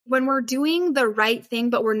when we're doing the right thing,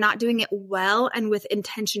 but we're not doing it well and with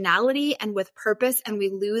intentionality and with purpose, and we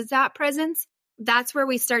lose that presence, that's where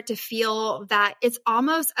we start to feel that it's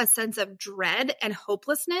almost a sense of dread and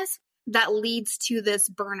hopelessness that leads to this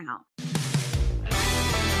burnout.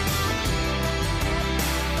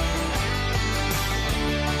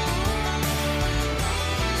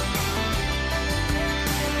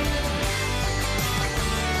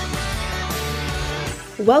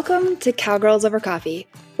 Welcome to Cowgirls Over Coffee,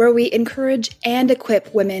 where we encourage and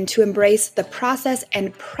equip women to embrace the process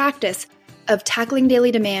and practice of tackling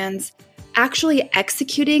daily demands, actually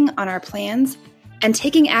executing on our plans, and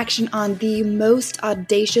taking action on the most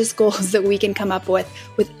audacious goals that we can come up with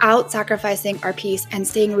without sacrificing our peace and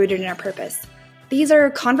staying rooted in our purpose. These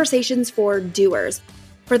are conversations for doers,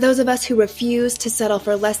 for those of us who refuse to settle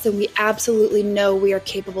for less than we absolutely know we are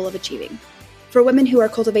capable of achieving. For women who are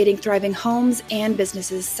cultivating thriving homes and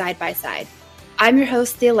businesses side by side. I'm your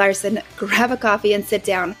host, Thea Larson. Grab a coffee and sit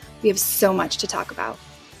down. We have so much to talk about.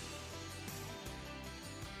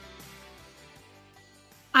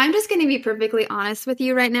 I'm just going to be perfectly honest with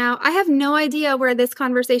you right now. I have no idea where this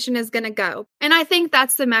conversation is going to go. And I think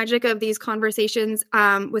that's the magic of these conversations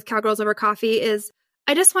with Cowgirls Over Coffee is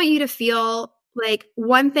I just want you to feel like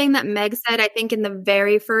one thing that Meg said, I think in the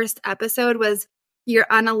very first episode was, you're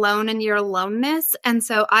unalone in your aloneness. And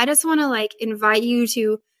so I just want to invite you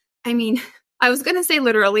to, I was going to say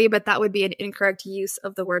literally, but that would be an incorrect use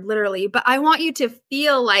of the word literally. But I want you to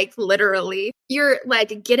feel like literally you're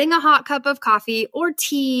getting a hot cup of coffee or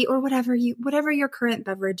tea or whatever your current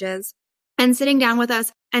beverage is and sitting down with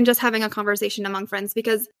us and just having a conversation among friends.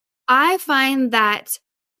 Because I find that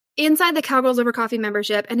inside the Cowgirls Over Coffee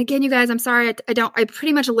membership, and again, you guys, I'm sorry, I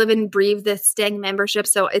pretty much live and breathe this dang membership.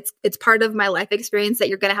 So it's part of my life experience that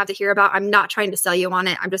you're going to have to hear about. I'm not trying to sell you on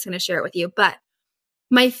it. I'm just going to share it with you. But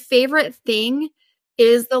my favorite thing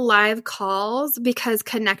is the live calls because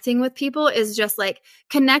connecting with people is just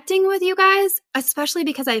connecting with you guys, especially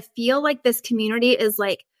because I feel like this community is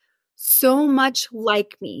so much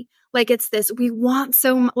like me. It's this, we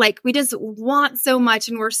just want so much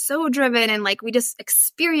and we're so driven and we just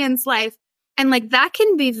experience life. And that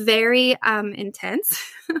can be very intense,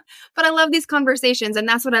 but I love these conversations. And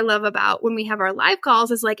that's what I love about when we have our live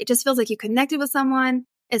calls is it just feels like you connected with someone.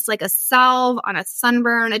 It's like a salve on a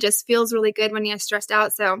sunburn. It just feels really good when you're stressed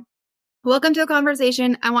out. So welcome to a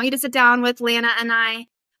conversation. I want you to sit down with Lana and I.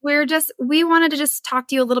 We wanted to just talk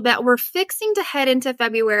to you a little bit. We're fixing to head into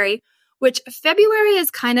February, which February is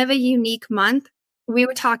kind of a unique month. We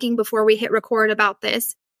were talking before we hit record about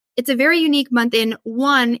this. It's a very unique month in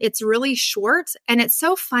one, it's really short. And it's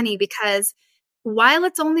so funny because while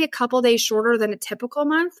it's only a couple days shorter than a typical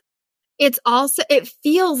month, it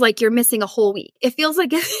feels like you're missing a whole week. It feels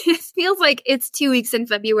like it's 2 weeks and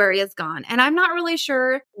February is gone. And I'm not really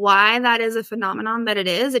sure why that is a phenomenon that it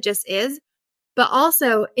is. It just is. But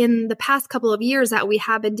also in the past couple of years that we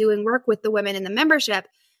have been doing work with the women in the membership,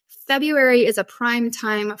 February is a prime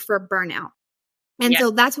time for burnout. And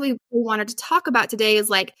so that's what we wanted to talk about today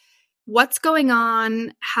is what's going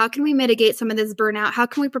on? How can we mitigate some of this burnout? How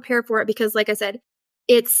can we prepare for it? Because like I said,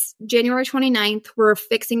 it's January 29th. We're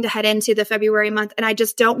fixing to head into the February month. And I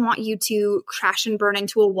just don't want you to crash and burn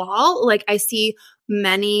into a wall like I see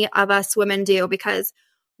many of us women do because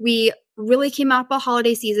we really came out of a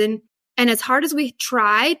holiday season. And as hard as we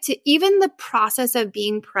try to, even the process of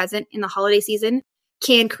being present in the holiday season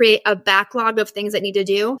can create a backlog of things that need to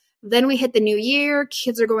do. Then we hit the new year,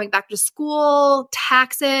 kids are going back to school,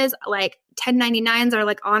 taxes, 1099s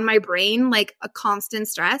are on my brain, a constant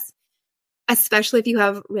stress, especially if you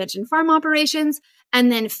have ranch and farm operations.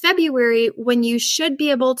 And then February, when you should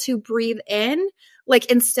be able to breathe in,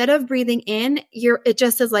 instead of breathing in, it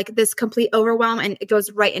just is this complete overwhelm and it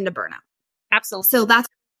goes right into burnout. Absolutely. So that's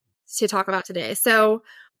to talk about today. So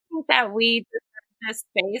I think that we this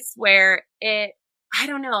space where I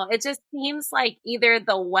don't know, it just seems like either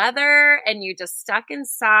the weather and you just stuck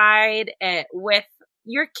inside with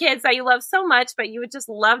your kids that you love so much, but you would just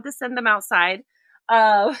love to send them outside.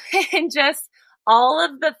 And just all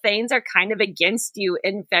of the things are kind of against you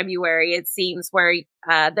in February, it seems, where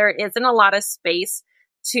there isn't a lot of space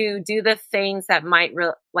to do the things that might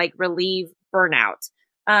relieve burnout.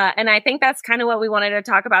 And I think that's kind of what we wanted to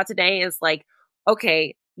talk about today is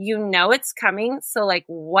okay, it's coming. So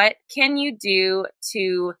what can you do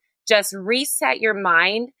to just reset your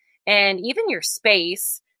mind and even your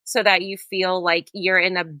space so that you feel like you're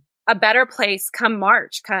in a better place come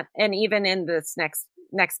March and even in this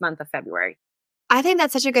next month of February? I think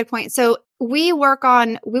that's such a good point. So we work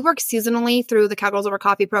seasonally through the Cowgirls Over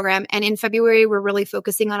Coffee program. And in February, we're really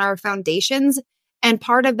focusing on our foundations And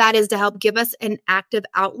part of that is to help give us an active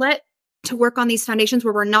outlet to work on these foundations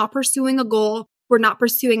where we're not pursuing a goal, we're not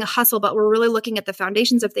pursuing a hustle, but we're really looking at the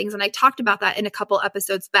foundations of things. And I talked about that in a couple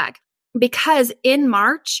episodes back. Because in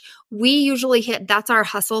March, we usually that's our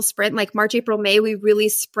hustle sprint. Like March, April, May, we really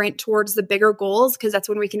sprint towards the bigger goals because that's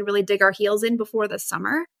when we can really dig our heels in before the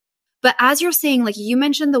summer. But as you're saying, like you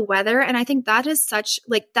mentioned the weather, and I think that is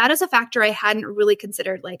that is a factor I hadn't really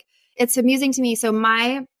considered. Like it's amusing to me. So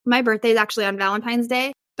my birthday is actually on Valentine's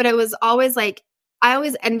Day, but it was always like, I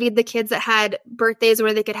always envied the kids that had birthdays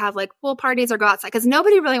where they could have like pool parties or go outside because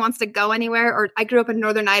nobody really wants to go anywhere. Or I grew up in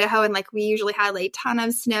northern Idaho and like we usually had like a ton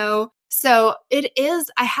of snow. So I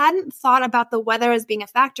hadn't thought about the weather as being a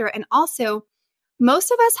factor. And also,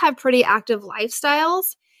 most of us have pretty active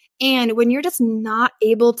lifestyles. And when you're just not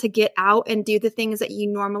able to get out and do the things that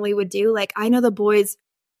you normally would do, like I know the boys,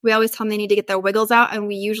 we always tell them they need to get their wiggles out and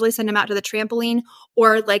we usually send them out to the trampoline.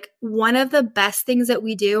 Or like one of the best things that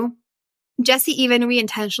we do, Jesse, even we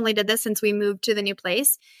intentionally did this since we moved to the new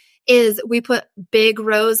place, is we put big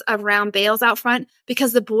rows of round bales out front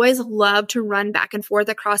because the boys love to run back and forth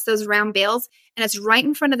across those round bales. And it's right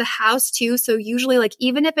in front of the house too. So usually like,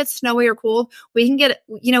 even if it's snowy or cold, we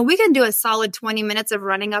can do a solid 20 minutes of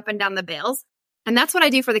running up and down the bales. And that's what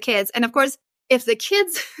I do for the kids. And of course, if the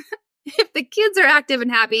kids, if the kids are active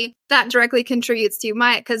and happy, that directly contributes to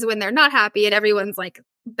because when they're not happy and everyone's like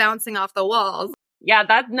bouncing off the walls. Yeah,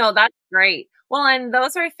 that's great. Well, and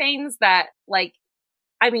those are things that like,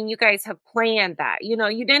 I mean, you guys have planned that,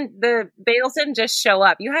 the bales didn't just show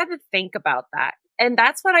up. You had to think about that. And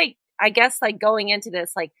that's what I guess like going into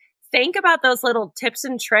this, like think about those little tips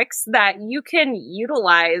and tricks that you can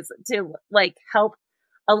utilize to like help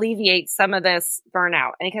alleviate some of this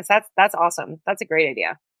burnout. And because that's awesome. That's a great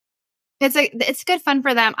idea. It's good fun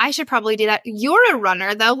for them. I should probably do that. You're a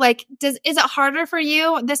runner though. Like, is it harder for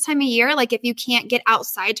you this time of year? Like if you can't get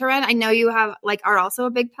outside to run, I know you are also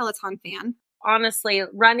a big Peloton fan. Honestly,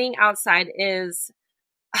 running outside is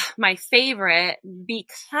my favorite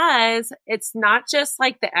because it's not just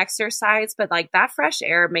like the exercise, but like that fresh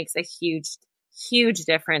air makes a huge, huge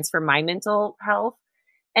difference for my mental health.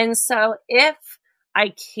 And so if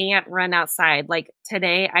I can't run outside, like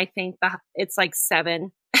today, I think it's like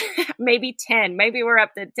 7, maybe 10, maybe we're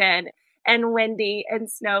up to 10 and windy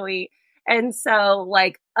and snowy. And so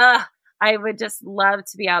like, I would just love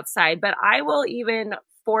to be outside, but I will even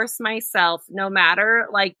force myself no matter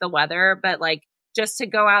like the weather, but like just to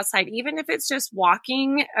go outside, even if it's just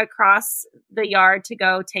walking across the yard to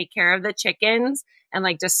go take care of the chickens and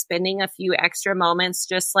like just spending a few extra moments,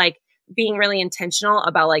 just like being really intentional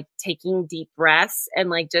about like taking deep breaths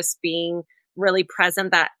and like just being really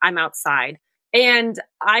present that I'm outside. And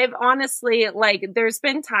I've honestly, like, there's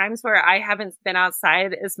been times where I haven't been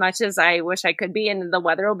outside as much as I wish I could be. And the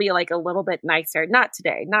weather will be like a little bit nicer. Not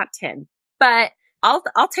today, not 10, but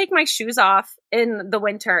I'll take my shoes off in the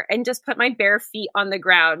winter and just put my bare feet on the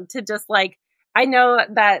ground to just like, I know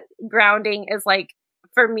that grounding is like,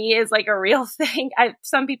 for me is like a real thing.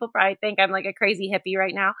 Some people probably think I'm like a crazy hippie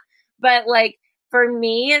right now, but like for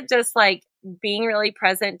me, just like being really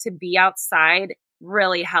present to be outside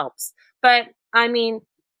really helps. But I mean,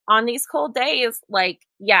 on these cold days, like,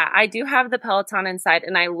 yeah, I do have the Peloton inside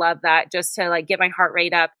and I love that just to like get my heart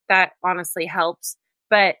rate up. That honestly helps.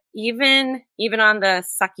 But even on the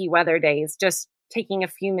sucky weather days, just taking a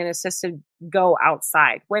few minutes just to go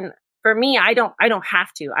outside. When for me, I don't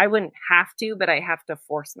have to. I wouldn't have to, but I have to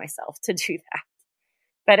force myself to do that.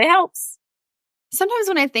 But it helps. Sometimes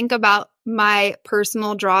when I think about my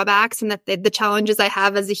personal drawbacks and the challenges I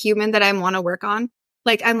have as a human that I want to work on,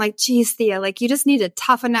 like I'm like, geez, Thea, like you just need to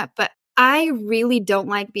toughen up. But I really don't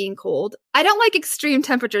like being cold. I don't like extreme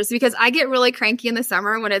temperatures because I get really cranky in the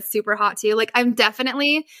summer when it's super hot too. Like I'm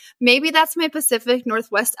definitely, maybe that's my Pacific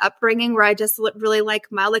Northwest upbringing where I just really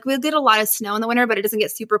like mild. Like we get a lot of snow in the winter, but it doesn't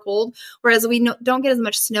get super cold. Whereas we don't get as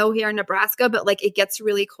much snow here in Nebraska, but like it gets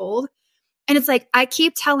really cold. And it's like, I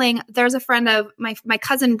keep telling, there's a friend of my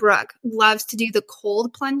cousin Brooke loves to do the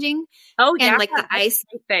cold plunging. Oh yeah. And like the ice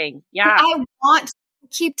thing. Yeah.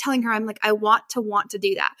 Keep telling her, I'm like, I want to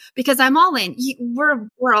do that because I'm all in.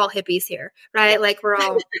 We're all hippies here, right? Like we're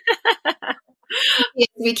all,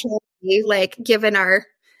 we can't be like given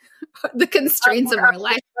the constraints of our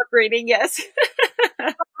life. Upgrading, yes.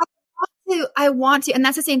 I want to. And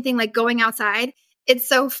that's the same thing, like going outside. It's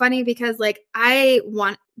so funny because like, I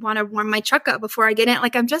want to warm my truck up before I get in.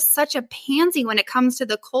 Like I'm just such a pansy when it comes to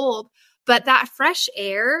the cold, but that fresh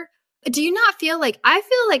air, do you not feel like, I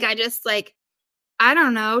feel like I just like, I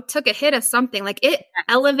don't know, took a hit of something. Like it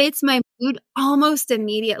elevates my mood almost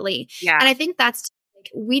immediately. Yeah. And I think that's,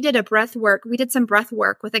 like, we did some breath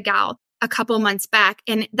work with a gal a couple months back.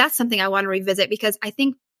 And that's something I want to revisit because I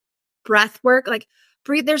think breath work, like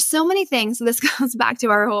breathe, there's so many things. So this goes back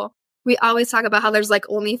to our whole, we always talk about how there's like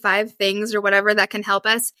only 5 things or whatever that can help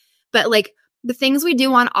us. But like the things we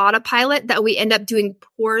do on autopilot that we end up doing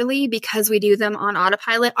poorly because we do them on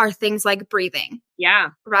autopilot are things like breathing. Yeah.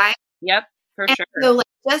 Right. Yep. For And sure. so like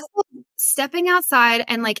just stepping outside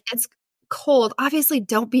and like it's cold, obviously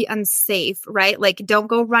don't be unsafe, right? Like don't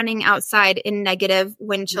go running outside in negative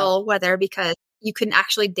wind chill weather because you can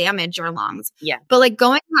actually damage your lungs. Yeah. But like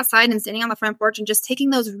going outside and standing on the front porch and just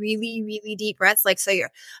taking those really, really deep breaths, like so you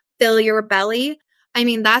fill your belly. I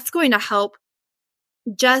mean, that's going to help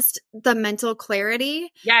just the mental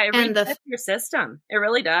clarity. Yeah, it and resets your system. It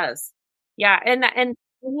really does. Yeah, and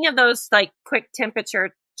any of those like quick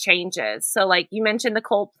temperature changes. So like you mentioned the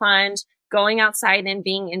cold plunge, going outside and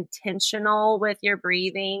being intentional with your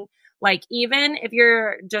breathing. Like even if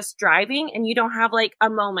you're just driving and you don't have like a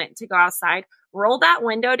moment to go outside, roll that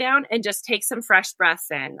window down and just take some fresh breaths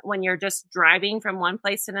in when you're just driving from one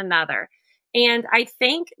place to another. And I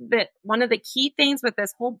think that one of the key things with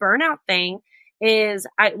this whole burnout thing is,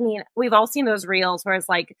 I mean, we've all seen those reels where it's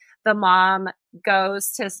like the mom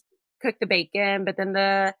goes to cook the bacon, but then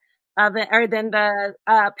the oven or then the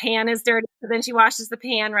pan is dirty, so then she washes the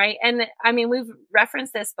pan, right? And I mean, we've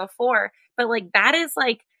referenced this before, but like that is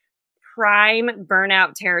like prime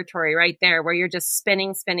burnout territory right there where you're just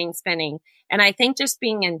spinning, spinning, spinning. And I think just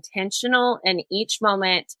being intentional in each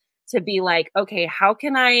moment to be like, okay, how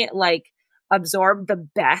can I like absorb the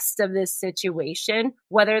best of this situation?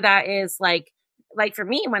 Whether that is like for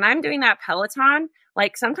me, when I'm doing that Peloton,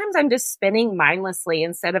 like sometimes I'm just spinning mindlessly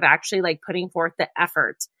instead of actually like putting forth the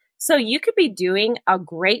effort. So you could be doing a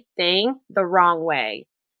great thing the wrong way.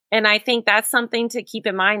 And I think that's something to keep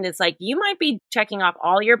in mind. It's like you might be checking off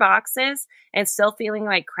all your boxes and still feeling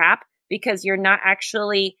like crap because you're not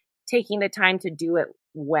actually taking the time to do it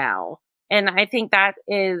well. And I think that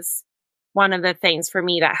is one of the things for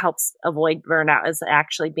me that helps avoid burnout is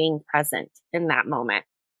actually being present in that moment.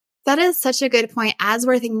 That is such a good point. As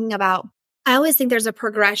we're thinking about, I always think there's a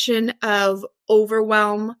progression of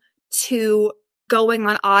overwhelm to going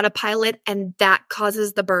on autopilot, and that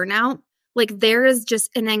causes the burnout. Like there is just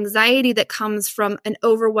an anxiety that comes from an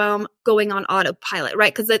overwhelm going on autopilot,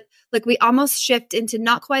 right? Because like we almost shift into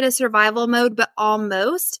not quite a survival mode, but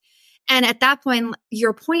almost. And at that point,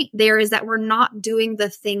 your point there is that we're not doing the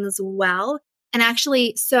things well. And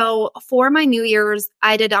actually, so for my New Year's,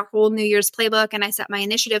 I did a whole New Year's playbook and I set my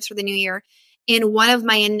initiatives for the new year. And one of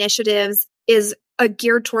my initiatives is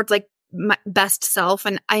geared towards like my best self.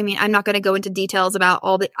 And I mean, I'm not going to go into details about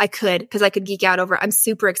all that I could because I could geek out over. I'm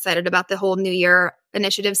super excited about the whole New Year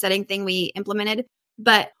initiative setting thing we implemented.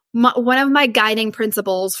 But one of my guiding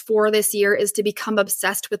principles for this year is to become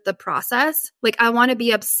obsessed with the process. Like I want to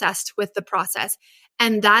be obsessed with the process.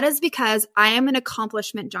 And that is because I am an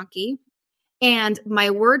accomplishment junkie. And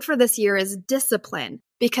my word for this year is discipline,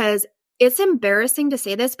 because it's embarrassing to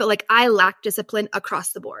say this, but like I lack discipline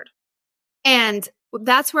across the board. And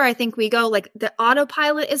that's where I think we go. Like the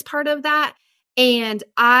autopilot is part of that. And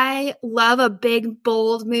I love a big,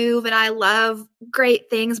 bold move and I love great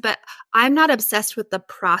things, but I'm not obsessed with the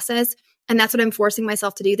process. And that's what I'm forcing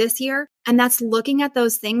myself to do this year. And that's looking at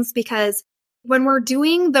those things because when we're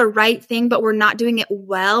doing the right thing, but we're not doing it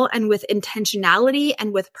well and with intentionality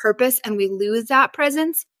and with purpose, and we lose that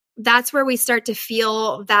presence, that's where we start to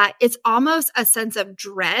feel that it's almost a sense of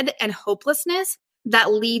dread and hopelessness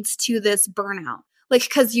that leads to this burnout. Like,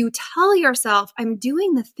 because you tell yourself, I'm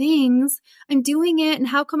doing the things, I'm doing it, and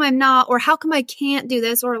how come I'm not? Or how come I can't do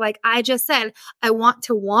this? Or like I just said, I want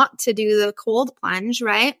to do the cold plunge,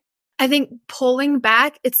 right? I think pulling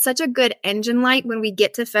back, it's such a good engine light when we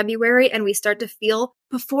get to February and we start to feel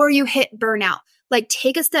before you hit burnout. Like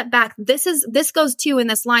take a step back. This goes too in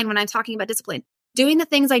this line when I'm talking about discipline. Doing the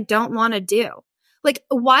things I don't want to do. Like,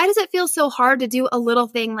 why does it feel so hard to do a little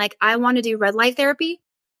thing like I want to do red light therapy?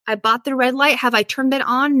 I bought the red light. Have I turned it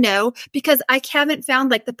on? No, because I haven't found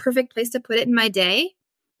like the perfect place to put it in my day.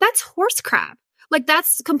 That's horse crap. Like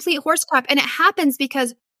that's complete horse crap. And it happens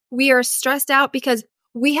because we are stressed out because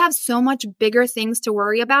we have so much bigger things to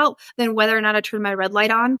worry about than whether or not I turn my red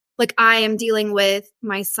light on. Like I am dealing with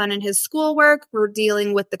my son and his schoolwork. We're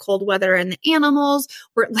dealing with the cold weather and the animals.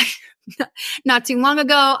 We're like, not too long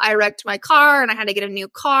ago, I wrecked my car and I had to get a new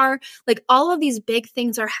car. Like all of these big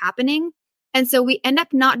things are happening. And so we end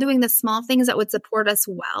up not doing the small things that would support us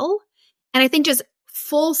well. And I think just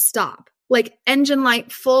full stop, like engine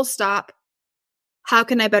light, full stop. How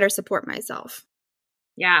can I better support myself?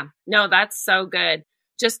 Yeah, no, that's so good.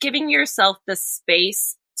 Just giving yourself the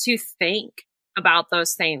space to think about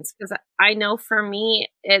those things. Because I know for me,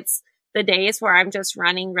 it's the days where I'm just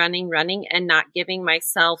running and not giving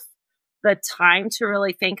myself the time to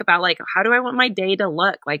really think about like, how do I want my day to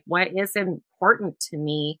look? Like, what is important to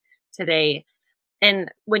me today?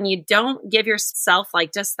 And when you don't give yourself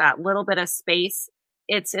like just that little bit of space,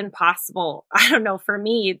 it's impossible, I don't know, for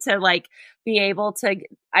me to like be able to,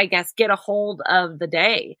 I guess, get a hold of the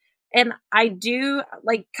day. And I do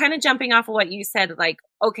like kind of jumping off of what you said, like,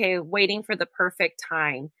 okay, waiting for the perfect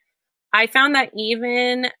time. I found that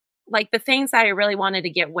even like the things that I really wanted to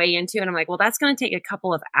get way into, and I'm like, well, that's going to take a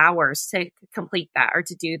couple of hours to complete that or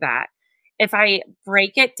to do that. If I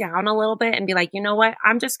break it down a little bit and be like, you know what,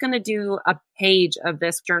 I'm just going to do a page of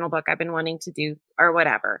this journal book I've been wanting to do or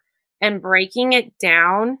whatever, and breaking it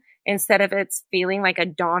down instead of it's feeling like a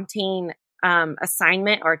daunting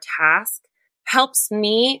assignment or task helps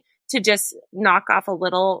me to just knock off a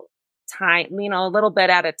little time, a little bit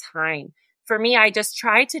at a time. For me, I just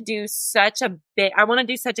try to do I want to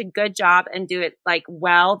do such a good job and do it like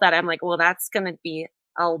well that I'm like, well, that's going to be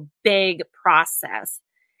a big process.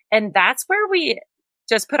 And that's where we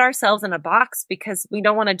just put ourselves in a box because we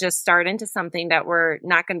don't want to just start into something that we're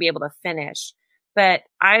not going to be able to finish. But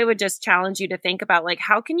I would just challenge you to think about like,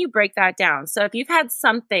 how can you break that down? So if you've had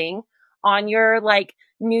something on your like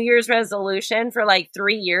New Year's resolution for like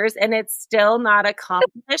 3 years and it's still not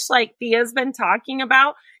accomplished, like Thea's been talking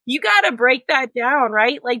about, you got to break that down,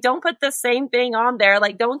 right? Like, don't put the same thing on there.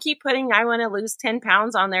 Like, don't keep putting, I want to lose 10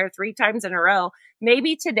 pounds on there 3 times in a row.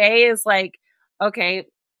 Maybe today is like, okay,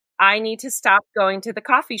 I need to stop going to the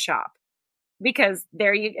coffee shop because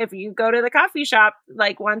if you go to the coffee shop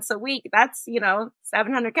like once a week, that's,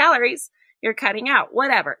 700 calories you're cutting out,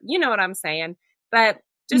 whatever, you know what I'm saying? But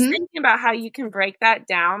just thinking about how you can break that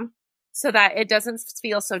down so that it doesn't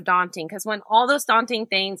feel so daunting. Because when all those daunting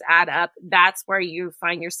things add up, that's where you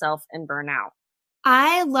find yourself in burnout.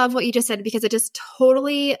 I love what you just said because it just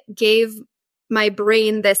totally gave my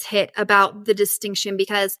brain this hit about the distinction.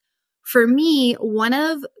 Because for me, one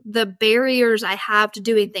of the barriers I have to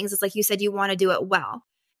doing things is like you said, you want to do it well.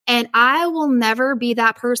 And I will never be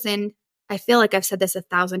that person. I feel like I've said this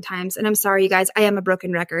 1,000 times, and I'm sorry, you guys, I am a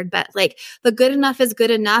broken record, but like the good enough is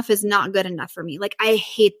not good enough for me. Like I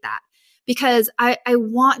hate that because I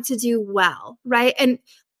want to do well, right? And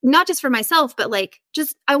not just for myself, but like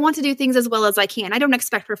just I want to do things as well as I can. I don't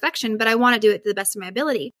expect perfection, but I want to do it to the best of my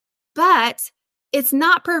ability. But it's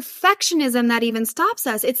not perfectionism that even stops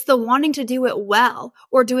us. It's the wanting to do it well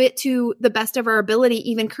or do it to the best of our ability,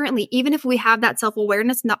 even currently, even if we have that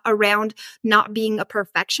self-awareness around not being a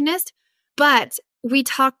perfectionist. But we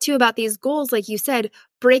talked too about these goals, like you said,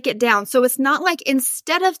 break it down. So it's not like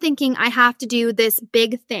instead of thinking I have to do this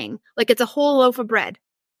big thing, like it's a whole loaf of bread.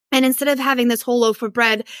 And instead of having this whole loaf of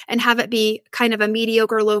bread and have it be kind of a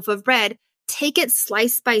mediocre loaf of bread, take it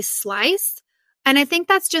slice by slice. And I think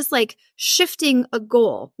that's just like shifting a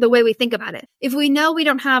goal, the way we think about it. If we know we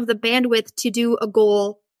don't have the bandwidth to do a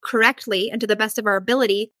goal correctly and to the best of our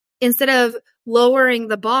ability, instead of lowering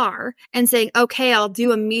the bar and saying, okay, I'll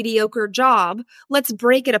do a mediocre job, let's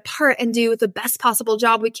break it apart and do the best possible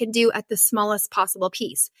job we can do at the smallest possible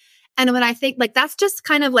piece. And when I think like that's just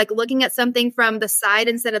kind of like looking at something from the side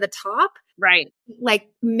instead of the top, right?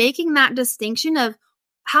 Like making that distinction of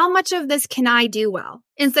how much of this can I do well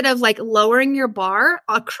instead of like lowering your bar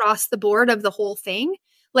across the board of the whole thing.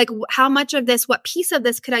 Like how much of this, what piece of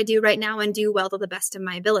this could I do right now and do well to the best of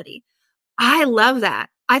my ability? I love that.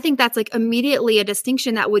 I think that's like immediately a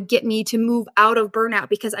distinction that would get me to move out of burnout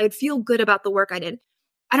because I would feel good about the work I did.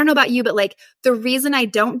 I don't know about you, but like the reason I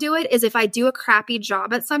don't do it is if I do a crappy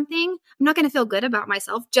job at something, I'm not going to feel good about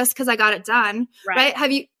myself just because I got it done. Right?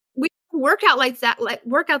 We work out like that, like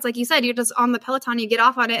workouts, like you said, you're just on the Peloton, you get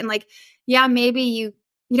off on it and like, yeah, maybe you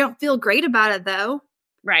don't feel great about it though.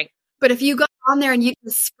 Right. But if you go on there and you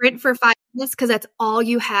just sprint for 5 minutes because that's all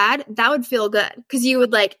you had, that would feel good because you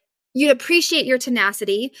would like, you'd appreciate your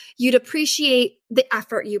tenacity. You'd appreciate the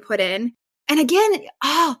effort you put in. And again,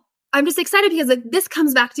 I'm just excited because like, this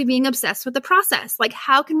comes back to being obsessed with the process. Like,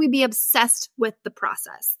 how can we be obsessed with the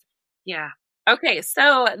process? Yeah. Okay.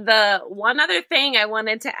 So the one other thing I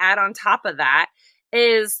wanted to add on top of that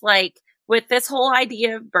is like with this whole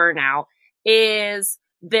idea of burnout is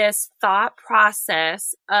this thought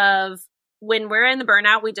process of when we're in the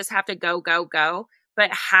burnout, we just have to go, go, go,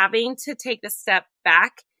 but having to take a step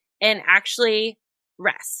back and actually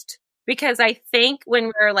rest. Because I think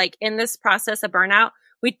when we're like in this process of burnout,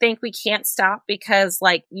 we think we can't stop because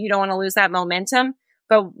like you don't want to lose that momentum.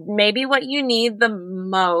 But maybe what you need the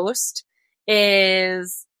most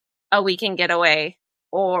is a weekend getaway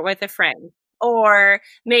or with a friend, or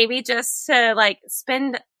maybe just to like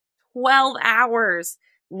spend 12 hours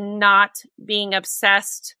not being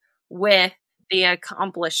obsessed with the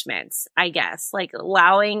accomplishments, I guess, like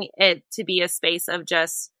allowing it to be a space of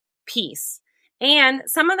just peace. And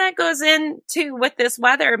some of that goes into with this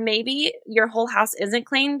weather. Maybe your whole house isn't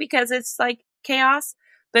clean because it's like chaos,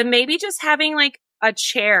 but maybe just having like a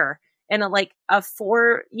chair and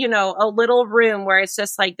a little room where it's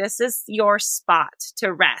just like, this is your spot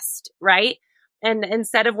to rest, right? And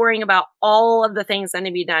instead of worrying about all of the things that need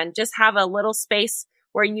to be done, just have a little space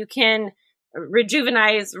where you can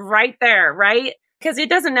rejuvenize right there, right? Because it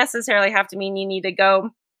doesn't necessarily have to mean you need to go,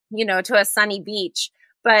 to a sunny beach,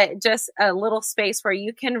 but just a little space where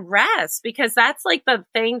you can rest, because that's like the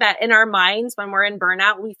thing that in our minds, when we're in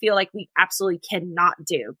burnout, we feel like we absolutely cannot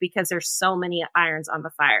do because there's so many irons on the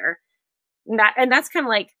fire. And that's kind of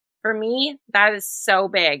like, for me, that is so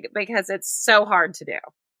big because it's so hard to do.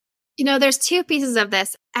 There's two pieces of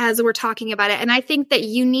this as we're talking about it. And I think that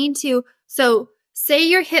you need to, so say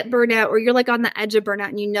you're hit burnout or you're like on the edge of burnout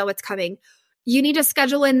and you know it's coming. You need to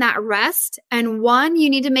schedule in that rest. And one, you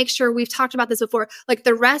need to make sure, we've talked about this before, like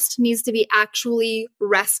the rest needs to be actually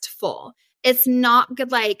restful. It's not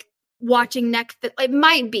good like watching Netflix. It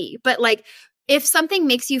might be, but like if something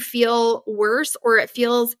makes you feel worse or it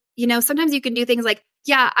feels, sometimes you can do things like,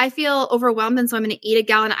 yeah, I feel overwhelmed and so I'm going to eat a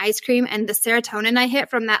gallon of ice cream, and the serotonin I hit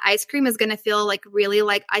from that ice cream is going to feel like really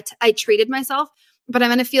like I treated myself, but I'm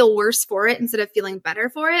going to feel worse for it instead of feeling better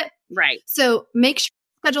for it. Right. So make sure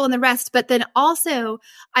you schedule in the rest. But then also,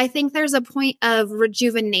 I think there's a point of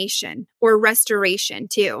rejuvenation or restoration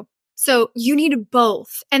too. So you need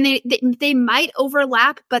both. And they might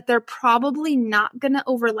overlap, but they're probably not going to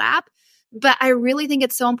overlap. But I really think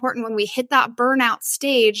it's so important when we hit that burnout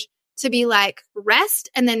stage to be like rest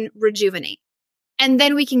and then rejuvenate. And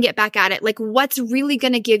then we can get back at it. Like what's really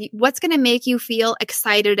going to what's going to make you feel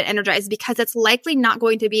excited and energized, because it's likely not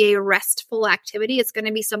going to be a restful activity. It's going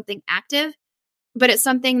to be something active, but it's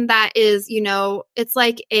something that is, it's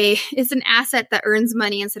like it's an asset that earns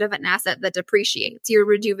money instead of an asset that depreciates. Your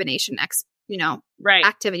rejuvenation, right,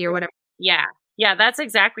 activity or whatever. Yeah. Yeah, that's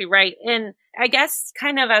exactly right. And I guess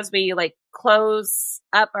kind of as we like close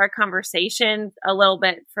up our conversation a little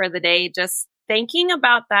bit for the day, just thinking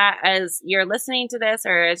about that as you're listening to this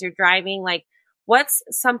or as you're driving, like what's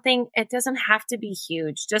something, it doesn't have to be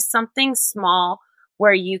huge, just something small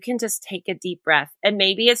where you can just take a deep breath. And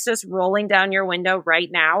maybe it's just rolling down your window right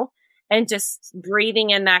now and just breathing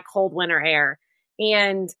in that cold winter air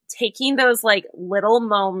and taking those like little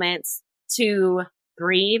moments to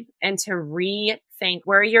breathe and to rethink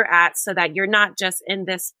where you're at so that you're not just in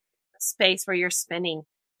this space where you're spinning.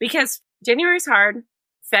 Because January's hard.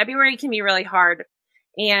 February can be really hard.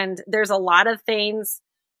 And there's a lot of things,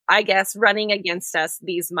 I guess, running against us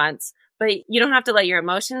these months. But you don't have to let your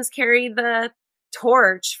emotions carry the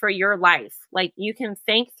torch for your life. Like you can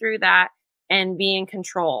think through that and be in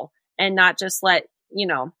control and not just let,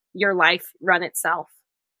 your life run itself.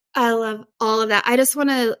 I love all of that. I just want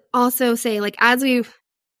to also say, like, as we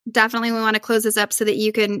want to close this up so that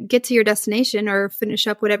you can get to your destination or finish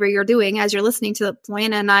up whatever you're doing as you're listening to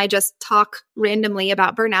Luana and I just talk randomly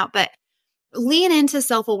about burnout, but lean into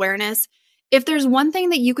self-awareness. If there's one thing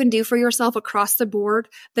that you can do for yourself across the board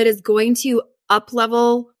that is going to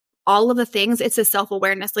up-level all of the things, it's a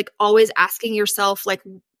self-awareness, like always asking yourself, like,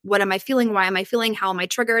 what am I feeling? Why am I feeling? How am I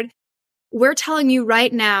triggered? We're telling you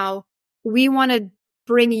right now, we want to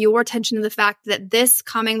bring your attention to the fact that this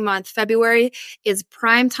coming month, February, is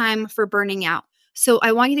prime time for burning out. So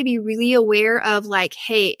I want you to be really aware of like,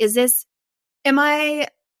 hey, am I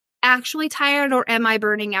actually tired or am I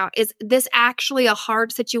burning out? Is this actually a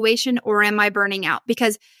hard situation or am I burning out?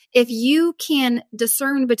 Because if you can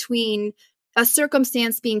discern between a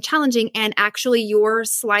circumstance being challenging and actually you're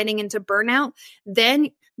sliding into burnout, then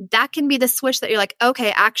that can be the switch that you're like,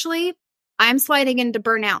 okay, actually, I'm sliding into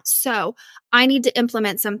burnout. So I need to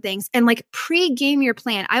implement some things and like pre-game your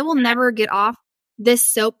plan. I will never get off this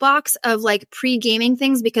soapbox of like pre-gaming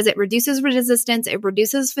things because it reduces resistance. It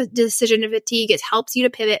reduces decision fatigue. It helps you to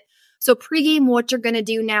pivot. So pre-game what you're going to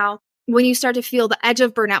do now when you start to feel the edge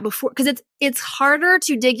of burnout before, because it's harder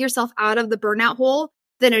to dig yourself out of the burnout hole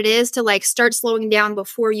than it is to like start slowing down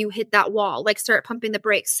before you hit that wall, like start pumping the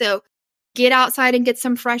brakes. So get outside and get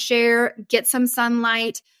some fresh air, get some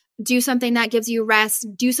sunlight, do something that gives you rest,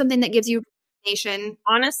 do something that gives you relaxation.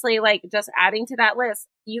 Honestly, like just adding to that list,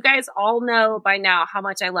 you guys all know by now how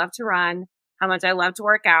much I love to run, how much I love to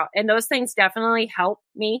work out. And those things definitely help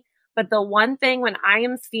me. But the one thing when I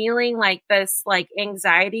am feeling like this, like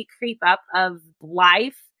anxiety creep up of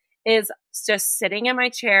life is just sitting in my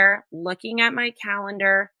chair, looking at my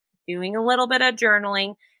calendar, doing a little bit of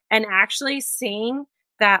journaling and actually seeing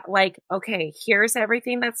that like, okay, here's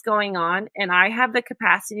everything that's going on. And I have the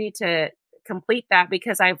capacity to complete that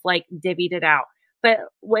because I've like divvied it out. But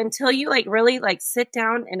until you like really like sit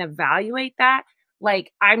down and evaluate that,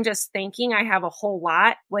 like I'm just thinking I have a whole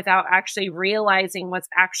lot without actually realizing what's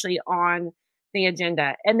actually on the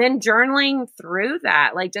agenda. And then journaling through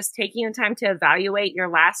that, like just taking the time to evaluate your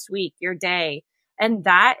last week, your day. And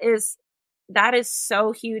that is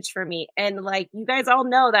so huge for me. And like you guys all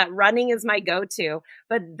know that running is my go-to,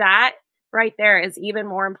 but that right there is even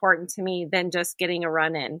more important to me than just getting a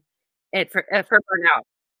run in for burnout.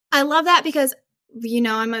 I love that because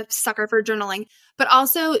I'm a sucker for journaling, but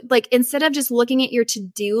also like instead of just looking at your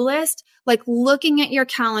to-do list, like looking at your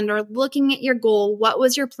calendar, looking at your goal, what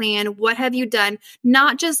was your plan? What have you done?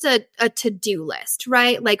 Not just a to-do list,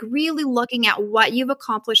 right? Like really looking at what you've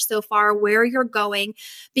accomplished so far, where you're going,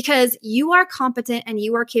 because you are competent and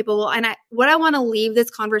you are capable. And what I want to leave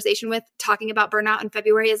this conversation with talking about burnout in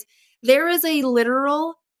February is there is a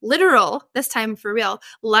literal, this time for real,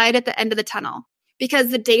 light at the end of the tunnel.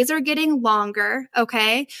 Because the days are getting longer,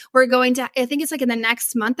 okay? We're going to, I think it's like in the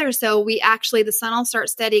next month or so, the sun will start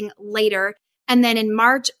setting later. And then in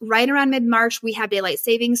March, right around mid-March, we have daylight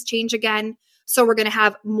savings change again. So we're going to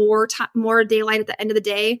have more daylight at the end of the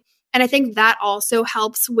day. And I think that also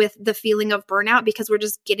helps with the feeling of burnout because we're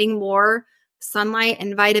just getting more sunlight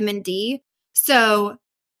and vitamin D. So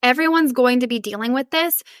everyone's going to be dealing with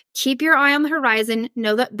this. Keep your eye on the horizon.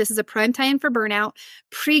 Know that this is a prime time for burnout.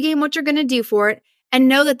 Pre-game what you're going to do for it. And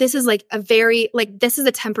know that this is this is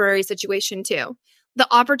a temporary situation too. The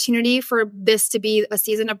opportunity for this to be a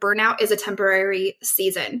season of burnout is a temporary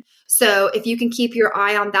season. So if you can keep your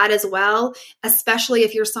eye on that as well, especially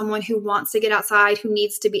if you're someone who wants to get outside, who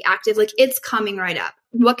needs to be active, like it's coming right up.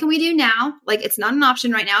 What can we do now? Like it's not an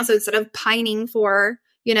option right now. So instead of pining for,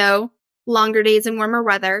 longer days and warmer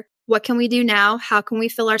weather, what can we do now? How can we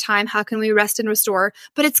fill our time? How can we rest and restore?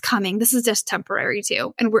 But it's coming. This is just temporary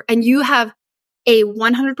too. And you have a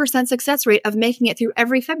 100% success rate of making it through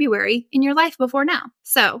every February in your life before now.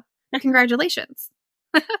 So congratulations.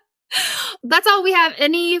 That's all we have.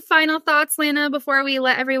 Any final thoughts, Lana, before we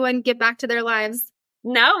let everyone get back to their lives?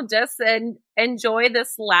 No, just enjoy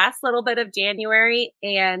this last little bit of January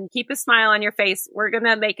and keep a smile on your face. We're going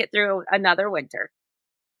to make it through another winter.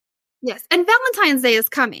 Yes. And Valentine's Day is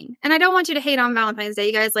coming. And I don't want you to hate on Valentine's Day.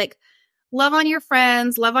 You guys love on your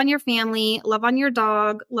friends, love on your family, love on your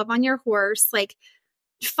dog, love on your horse. Like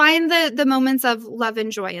find the moments of love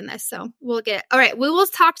and joy in this. So all right. We will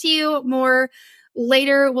talk to you more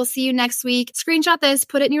later. We'll see you next week. Screenshot this,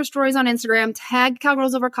 put it in your stories on Instagram, tag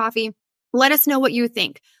Cowgirls Over Coffee. Let us know what you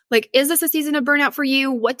think. Like, is this a season of burnout for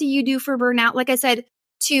you? What do you do for burnout? Like I said,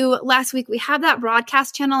 last week, we have that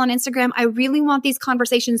broadcast channel on Instagram. I really want these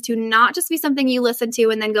conversations to not just be something you listen to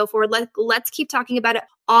and then go forward. Let's keep talking about it,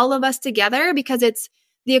 all of us together, because it's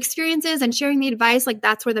the experiences and sharing the advice. Like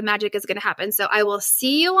that's where the magic is going to happen. So I will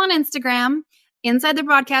see you on Instagram inside the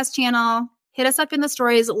broadcast channel. Hit us up in the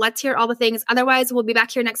stories. Let's hear all the things. Otherwise, we'll be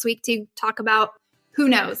back here next week to talk about, who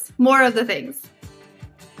knows, more of the things.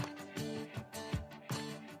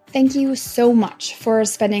 Thank you so much for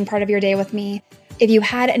spending part of your day with me. If you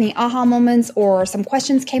had any aha moments or some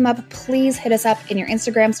questions came up, please hit us up in your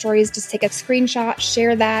Instagram stories. Just take a screenshot,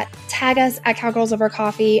 share that, tag us at Cowgirls Over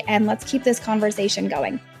Coffee, and let's keep this conversation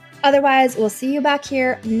going. Otherwise, we'll see you back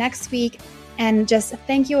here next week. And just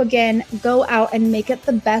thank you again. Go out and make it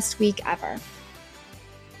the best week ever.